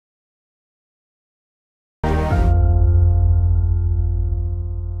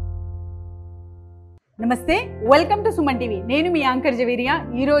నమస్తే, welcome to Suman TV. నేను మీ anchor Javeria.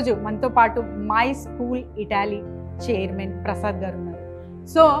 ఈరోజు మనతో పాటు my school Italy chairman Prasad గారు ఉన్నారు.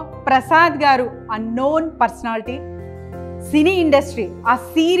 సో ప్రసాద్ గారు అన్నోన్ పర్సనాలిటీ, సినీ ఇండస్ట్రీ, ఆ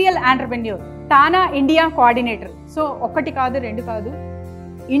సీరియల్ ఆంటర్ప్రెన్యూర్, తానా ఇండియా కోఆర్డినేటర్. సో ఒకటి కాదు రెండు కాదు,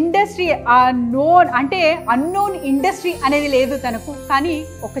 ఇండస్ట్రీ నోన్ అంటే అన్నోన్ ఇండస్ట్రీ అనేది లేదు తనకు. కానీ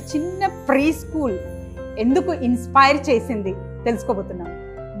ఒక చిన్న ప్రీ స్కూల్ ఎందుకు ఇన్స్పైర్ చేసింది తెలుసుకోబోతున్నాం.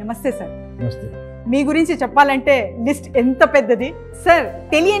 నమస్తే సార్. నమస్తే. మీ గురించి చెప్పాలంటే లిస్ట్ ఎంత పెద్దది సార్.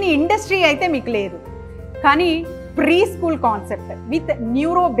 తెలియని ఇండస్ట్రీ అయితే మీకు లేదు, కానీ pre school concept with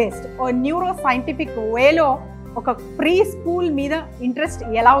neuro based neuro scientific వేలో ఒక ప్రీ స్కూల్ మీద ఇంట్రెస్ట్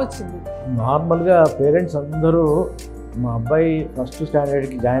ఎలా వచ్చింది? నార్మల్గా పేరెంట్స్ అందరూ మా అబ్బాయి ఫస్ట్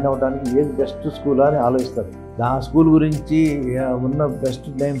స్టాండర్డ్కి జాయిన్ అవ్వడానికి ఏది బెస్ట్ స్కూల్ అని ఆలోచిస్తారు. ఆ స్కూల్ గురించి ఉన్న బెస్ట్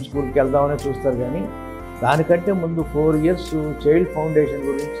నేమ్ స్కూల్కి వెళ్దామని చూస్తారు. కానీ దానికంటే ముందు 4 years చైల్డ్ ఫౌండేషన్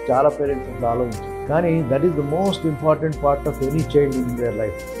గురించి చాలా పేరెంట్స్ అసలు ఆలోచించారు. కానీ that is the most important part of any child in their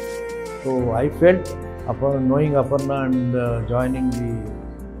life. So I felt upon knowing Aparna and joining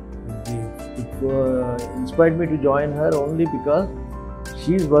it inspired me to join her only because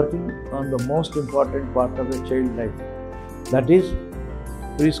she is working on the most important part of the child life, that is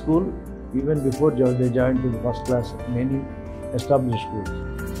preschool. Even before they joined to the first class many established schools,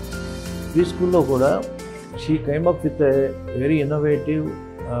 preschool lo kuda she came up with a very innovative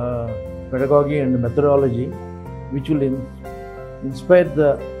pedagogy and methodology which will inspire the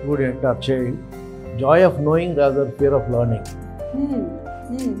student or child joy of knowing rather fear of learning.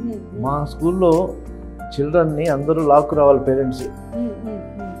 మా స్కూల్లో చిల్డ్రన్ని అందరూ లాక్కు రావాలి parents,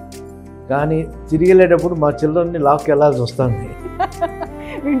 కానీ తిరిగి వెళ్ళేటప్పుడు మా చిల్డ్రన్ని లాక్కి వెళ్ళాల్సి వస్తుంది.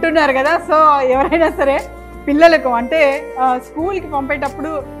 వింటున్నారు కదా. సో ఎవరైనా సరే పిల్లలకు అంటే స్కూల్కి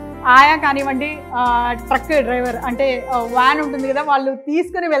పంపేటప్పుడు ఆయా కానివ్వండి, ట్రక్ డ్రైవర్ అంటే వ్యాన్ ఉంటుంది కదా, వాళ్ళు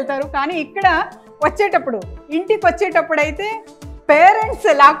తీసుకుని వెళ్తారు. కానీ ఇక్కడ వచ్చేటప్పుడు ఇంటికి వచ్చేటప్పుడు అయితే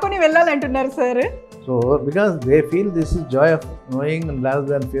పేరెంట్స్ లాక్కొని వెళ్ళాలంటున్నారు sir. So because they feel this is joy of knowing rather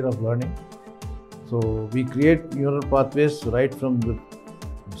than fear of learning, so we create neural pathways right from the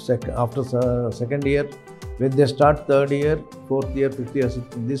after second year, when they start third year, fourth year, fifth year,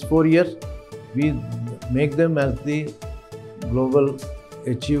 in these 4 years we make them as the global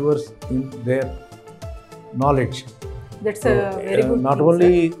achievers in their knowledge. That's a very good not thing,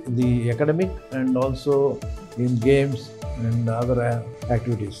 only sir. the academic and also in games and other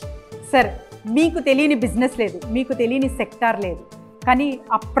activities. Sir, మీకు తెలియని business లేదు, మీకు తెలియని sector లేదు, కానీ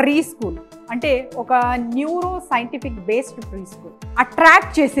ఆ pre school అంటే ఒక neuro scientific based pre school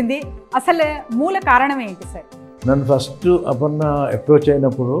attract చేసింది. అసలు మూల కారణం ఏంటి సార్? నన్ను ఫస్ట్ అపర్ణ అప్రోచ్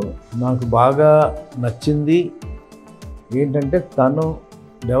అయినప్పుడు నాకు బాగా నచ్చింది ఏంటంటే తను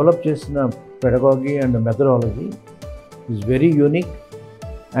డెవలప్ చేసిన పెడగాగీ and methodology is very unique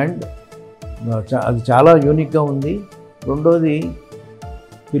and అది చాలా యూనిక్గా ఉంది. రెండోది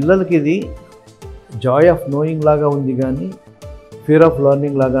పిల్లలకి ఇది జాయ్ ఆఫ్ నోయింగ్ లాగా ఉంది, కానీ ఫియర్ ఆఫ్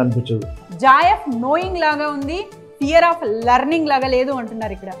లెర్నింగ్ లాగా అనిపించదు. జాయ్ ఆఫ్ నోయింగ్ లాగా ఉంది, ఫియర్ ఆఫ్ లెర్నింగ్ లాగా లేదు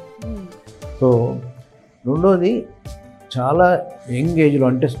అంటున్నారు ఇక్కడ. సో రెండోది చాలా యంగ్ ఏజ్లో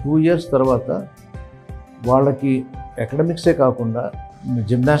అంటే 2 years తర్వాత వాళ్ళకి అకాడమిక్సే కాకుండా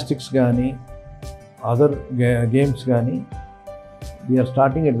జిమ్నాస్టిక్స్ కానీ అదర్ గేమ్స్ కానీ we are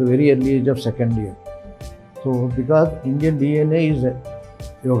starting at the very early age of second year. So because Indian DNA is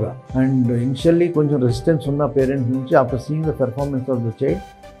yoga and initially కొంచెం రెసిస్టెన్స్ ఉన్న పేరెంట్స్ నుంచి after seeing the performance of the child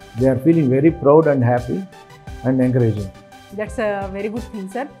they are feeling very proud and happy and encouraging. That's a very good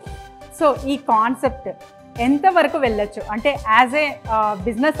thing sir. So ఈ concept ఎంతవరకు వెళ్ళొచ్చు అంటే as a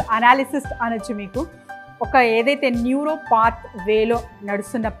business analyst అనొచ్చు మీకు, ఒక ఏదైతే న్యూరో పాత్ వేలో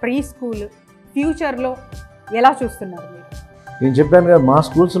నడుస్తున్న ప్రీ స్కూల్ ఫ్యూచర్లో ఎలా చూస్తున్నారు మీరు? నేను చెప్పాను కదా, మా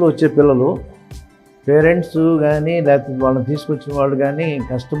స్కూల్స్లో వచ్చే పిల్లలు పేరెంట్స్ కానీ లేకపోతే వాళ్ళని తీసుకొచ్చిన వాళ్ళు కానీ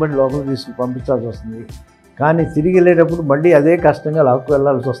కష్టపడి లోపలికి తీసుకు పంపించాల్సి వస్తుంది. కానీ తిరిగి వెళ్ళేటప్పుడు మళ్ళీ అదే కష్టంగా లాక్కు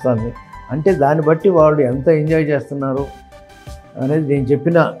వెళ్ళాల్సి వస్తుంది. అంటే దాన్ని బట్టి వాళ్ళు ఎంత ఎంజాయ్ చేస్తున్నారు అనేది నేను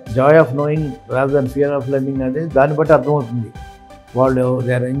చెప్పిన Joy of knowing rather than fear of learning అనేది దాన్ని బట్టి అర్థమవుతుంది. వాళ్ళు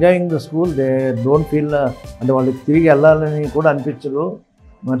they are enjoying the school, they don't feel అంటే వాళ్ళకి తిరిగి వెళ్ళాలని కూడా అనిపించదు,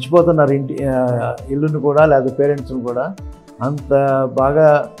 మర్చిపోతున్నారు ఇల్లుని కూడా లేదా పేరెంట్స్ని కూడా. అంత బాగా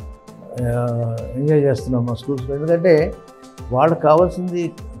ఎంజాయ్ చేస్తున్నాం మా స్కూల్స్లో. ఎందుకంటే వాళ్ళకి కావాల్సింది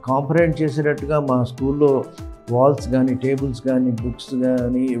కాంప్రహెండ్ చేసేటట్టుగా మా స్కూల్లో వాల్స్ కానీ టేబుల్స్ కానీ బుక్స్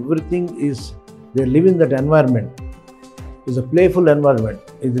కానీ everything is they live in that environment, is a playful environment.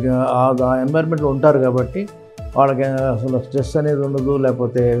 ఇది ఆ ఎన్వైర్న్మెంట్లో ఉంటారు కాబట్టి వాళ్ళకి అసలు స్ట్రెస్ అనేది ఉండదు,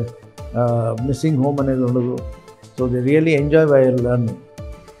 లేకపోతే మిస్సింగ్ హోమ్ అనేది ఉండదు. So they really enjoy by learning.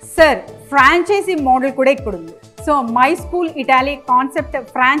 Sir franchise model కూడా ఇక్కడ ఉంది. So my school Italy concept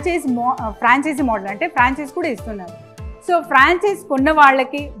franchise model, అంటే ఫ్రాంచైజ్ కూడా ఇస్తున్నారు. సో ఫ్రాంచైజ్ కొన్న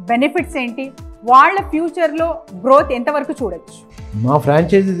వాళ్ళకి బెనిఫిట్స్ ఏంటి, వాళ్ళ ఫ్యూచర్లో గ్రోత్ ఎంతవరకు చూడొచ్చు? మా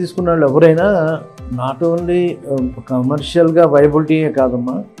ఫ్రాంచైజీ తీసుకున్న వాళ్ళు ఎవరైనా నాట్ ఓన్లీ కమర్షియల్గా వైబిలిటీయే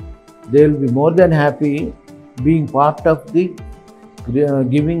కాదమ్మా, they will be more than happy being part of the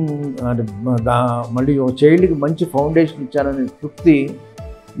giving. మళ్ళీ ఒక చైల్డ్కి మంచి ఫౌండేషన్ ఇచ్చారనే తృప్తి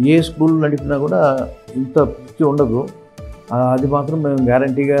ఏ స్కూల్ నడిపినా కూడా ఇంత తృప్తి ఉండదు. అది మాత్రం మేము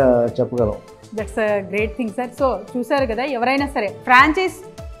గ్యారంటీగా చెప్పగలం. That's a great thing sir. So చూసారు కదా, ఎవరైనా సరే ఫ్రాంచైజ్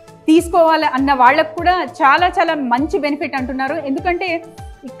తీసుకోవాలి అన్న వాళ్ళకు కూడా చాలా చాలా మంచి బెనిఫిట్ అంటున్నారు. ఎందుకంటే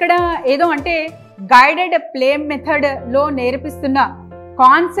ఇక్కడ ఏదో అంటే గైడెడ్ ప్లే మెథడ్లో నేర్పిస్తున్న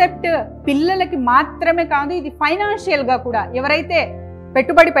కాన్సెప్ట్ పిల్లలకి మాత్రమే కాదు, ఇది ఫైనాన్షియల్గా కూడా ఎవరైతే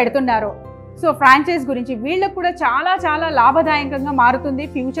పెట్టుబడి పెడుతున్నారో సో ఫ్రాంచైజ్ గురించి వీళ్ళకు కూడా చాలా చాలా లాభదాయకంగా మారుతుంది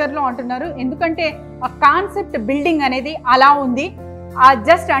ఫ్యూచర్లో అంటున్నారు. ఎందుకంటే ఆ కాన్సెప్ట్ బిల్డింగ్ అనేది అలా ఉంది.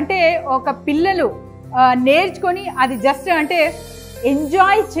 జస్ట్ అంటే ఒక పిల్లలు నేర్చుకొని అది జస్ట్ అంటే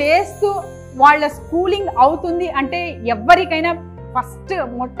ఎంజాయ్ చేస్తూ వాళ్ళ స్కూలింగ్ అవుతుంది అంటే ఎవరికైనా ఫస్ట్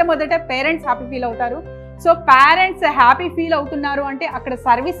మొట్టమొదట పేరెంట్స్ హ్యాపీ ఫీల్ అవుతారు. సో పేరెంట్స్ హ్యాపీ ఫీల్ అవుతున్నారు అంటే అక్కడ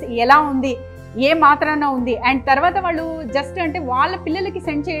సర్వీస్ ఎలా ఉంది, ఏ మాత్రాన ఉంది, అండ్ తర్వాత వాళ్ళు జస్ట్ అంటే వాళ్ళ పిల్లలకి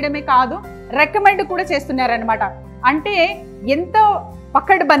సెండ్ చేయడమే కాదు, రికమెండ్ కూడా చేస్తున్నారనమాట. అంటే ఎంతో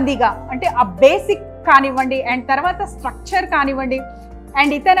పకడ్బందీగా అంటే ఆ బేసిక్ కానివ్వండి, అండ్ తర్వాత స్ట్రక్చర్ కానివ్వండి,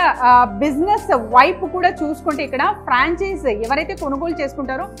 అండ్ ఇతర బిజినెస్ వైపు కూడా చూసుకుంటే ఇక్కడ ఫ్రాంచైజ్ ఎవరైతే కొనుగోలు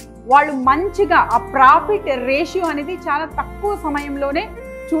చేసుకుంటారో వాళ్ళు మంచిగా ఆ ప్రాఫిట్ రేషియో అనేది చాలా తక్కువ సమయంలోనే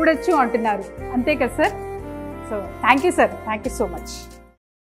చూడొచ్చు అంటున్నారు. అంతే కదా sir? So thank you sir, thank you so much.